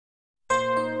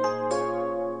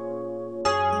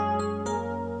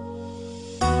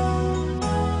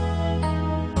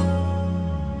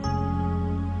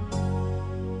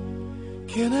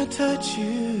When I touch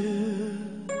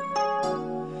you,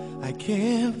 I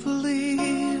can't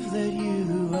believe that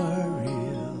you are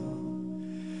real.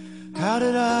 How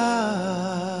did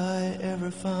I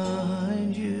ever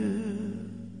find you?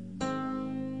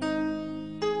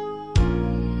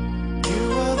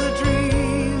 You are the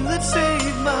dream that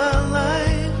saved my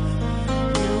life.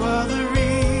 You are the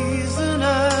reason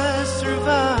I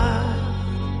survive.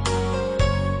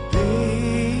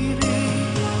 Baby,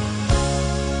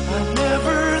 I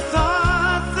never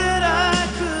thought that I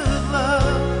could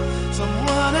love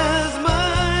someone as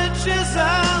much as I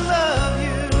love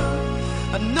you.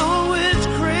 I know it's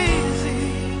crazy,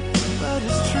 but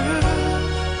it's true.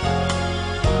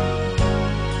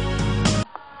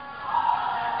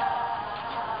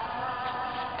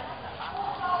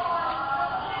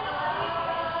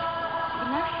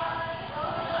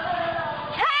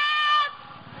 Help!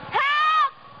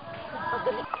 Help!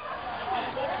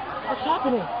 What's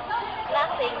happening?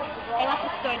 Nothing. I got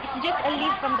scared. It's just a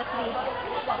leaf from the tree.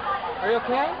 Are you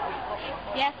okay?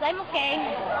 Yes, I'm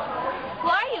okay. Who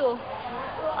are you?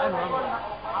 I'm Romeo.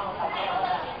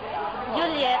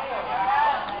 Juliet.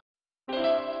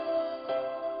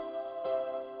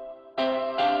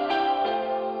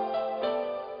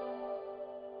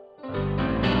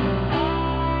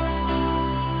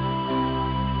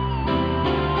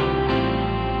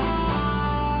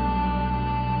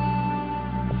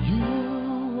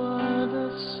 You are the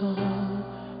song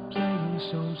playing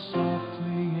so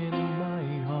softly in my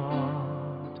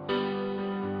heart.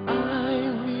 I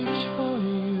reach for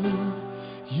you,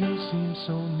 you seem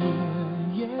so near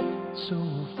yet so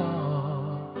far.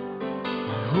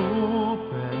 I hope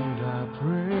and I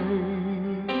pray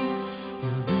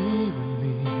you'll be with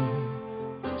me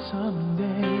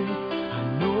someday. I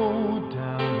know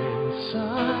down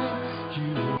inside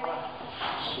you.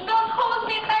 Don't hold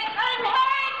me tight. I'm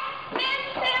hurt.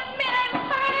 Please help me. I'm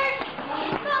hurt.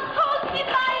 Don't hold me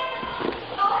tight.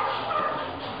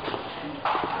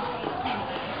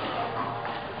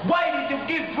 Why did you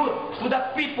give food to the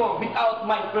people without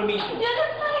my permission? You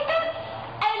don't like it?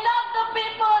 I love the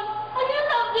people. And you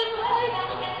love them right.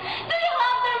 Do you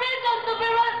have the reason to be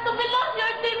lost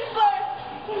your temper?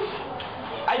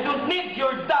 I don't need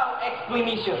your dumb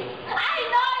explanation. I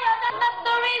know you. That's not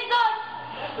the reason.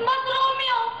 But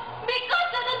Romeo, because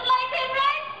you don't like him,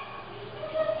 right?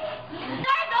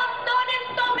 Sir, don't do this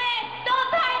to me.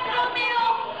 Don't hurt Romeo.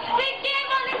 We gave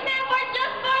all his effort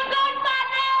just for God,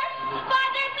 Father.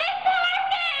 Father, please hurt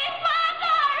me,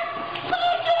 Father.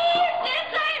 Please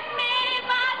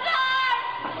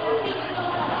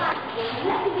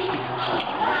hurt me, Father.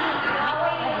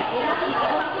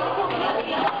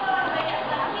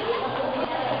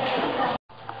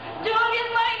 Juliet,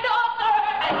 my daughter.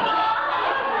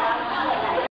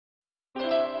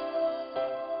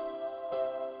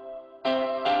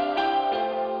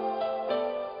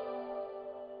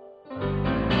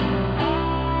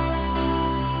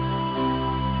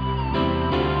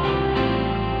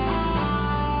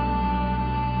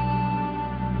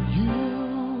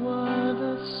 You are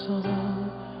the song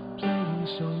playing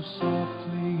so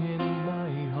softly in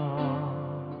my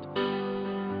heart.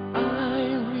 I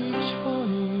reach for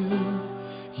you,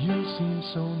 you seem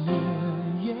so near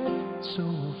yet so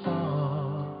far.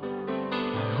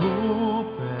 I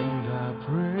hope and I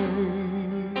pray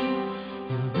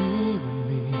you'll be with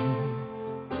me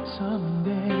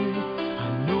someday. I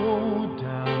know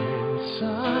down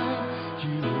inside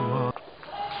you are.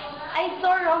 I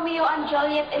saw Romeo and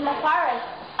Juliet in the forest,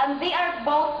 and they are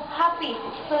both happy,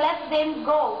 so let them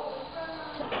go.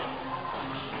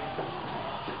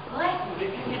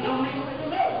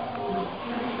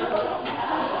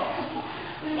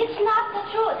 It's not the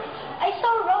truth. I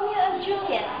saw Romeo and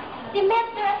Juliet. They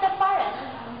met there at the forest.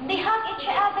 They hug each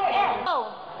other and...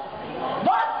 Oh.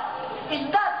 What? Is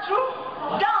that true?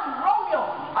 Damn, Romeo!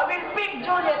 I will bring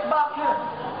Juliet back here.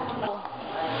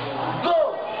 Go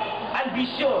and be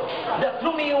sure that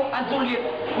Romeo and Juliet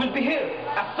will be here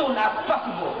as soon as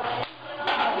possible.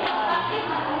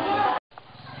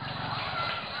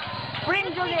 Bring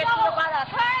Juliet to the palace.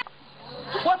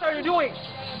 What are you doing?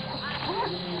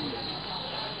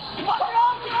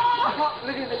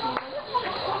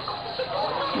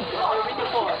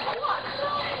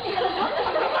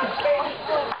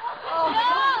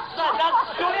 That's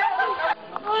Juliet.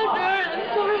 Father, I'm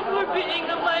sorry for being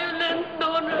a violent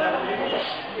donor.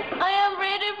 I am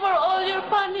ready for all your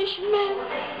punishment.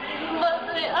 But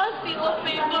I ask you a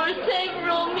favor, save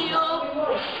Romeo.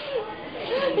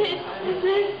 His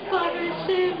father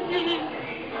saved him.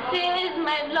 He is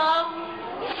my love.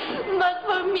 But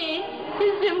for me,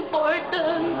 it's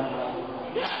important.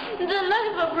 the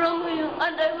life of Romeo,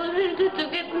 and I was ready to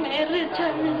get married,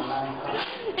 Charles.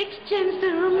 Exchange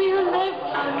the Romeo life,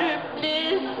 Father,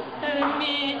 please. Help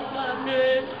me,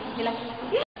 Father.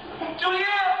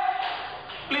 Juliet!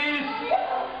 Please,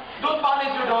 don't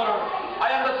punish your daughter.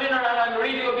 I am the sinner and I am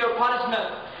ready of your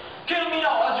punishment. Kill me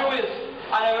now as you wish,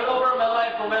 and I will offer my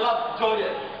life for my love,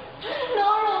 Juliet. No,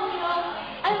 Romeo.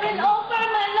 I will offer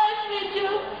my life with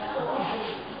you.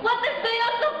 What is the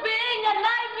use of being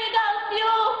alive without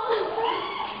you?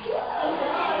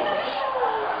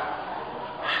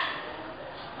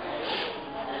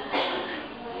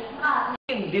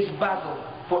 In this battle,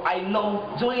 for I know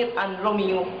Juliet and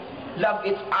Romeo love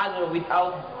each other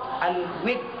without and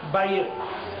with barrier.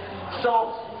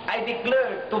 So I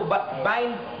declare to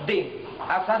bind them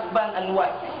as husband and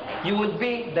wife. You would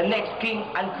be the next king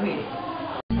and queen.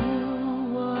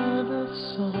 You are the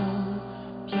song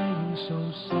playing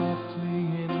so softly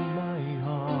in my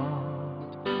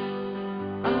heart.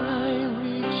 I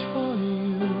reach for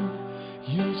you.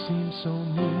 You seem so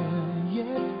near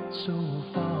yet so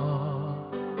far.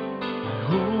 I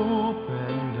hope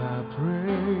and I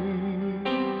pray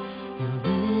you'll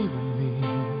be with me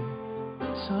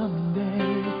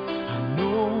someday. I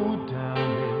know down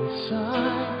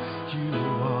inside you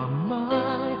are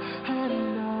mine and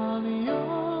I'm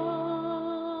yours.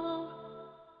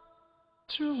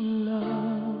 True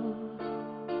love,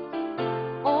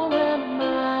 or am I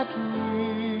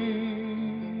dreaming?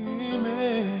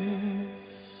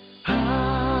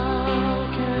 How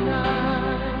can I,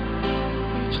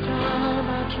 each time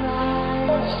I try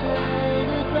to say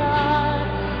goodbye,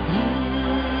 you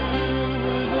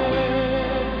were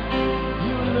there,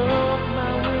 you look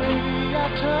my way, I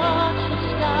touch the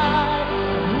sky,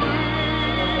 we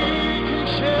can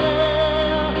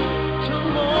share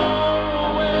tomorrow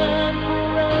and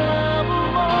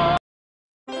forevermore.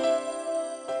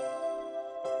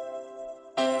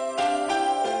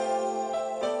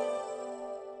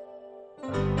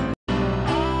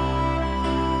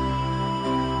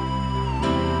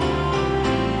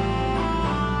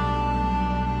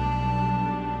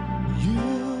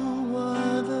 You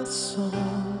are the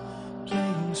song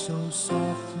playing so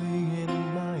softly in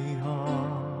my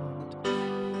heart.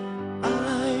 I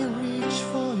reach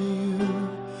for you.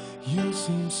 You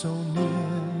seem so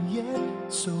near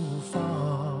yet so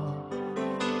far.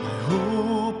 I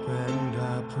hope and I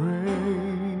pray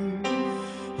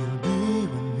you'll be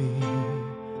with me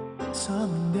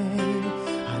someday.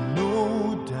 I know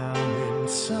down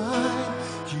inside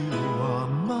you are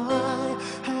mine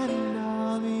and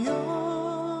I'm yours.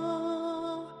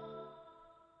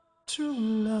 True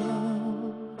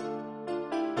love,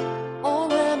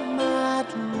 or am I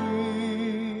dreaming?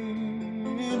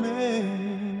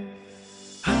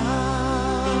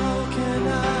 How can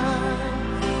I,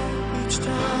 each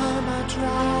time I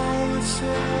try to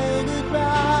say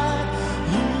goodbye,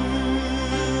 you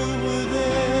were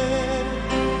there,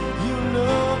 you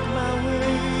look my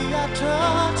way, I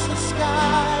touch the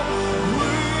sky,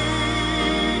 we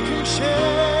can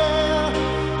share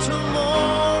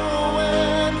tomorrow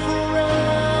and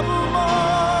forevermore.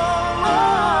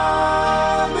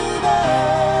 I'll be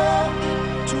there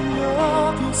to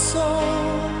love you so.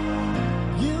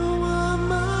 You are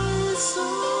my soul.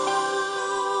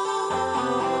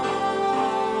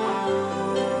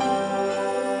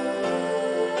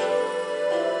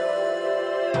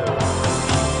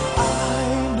 I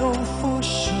know for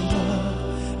sure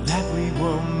that we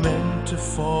were meant to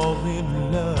fall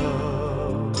in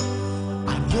love. I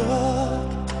look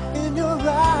in your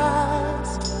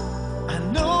eyes, I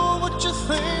know what you're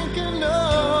thinking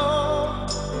of.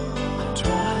 I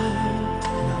try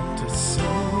not to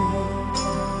say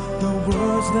the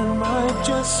words that might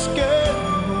just scare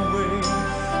you away.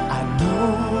 I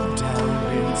know down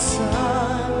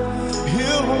inside,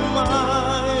 you are mine.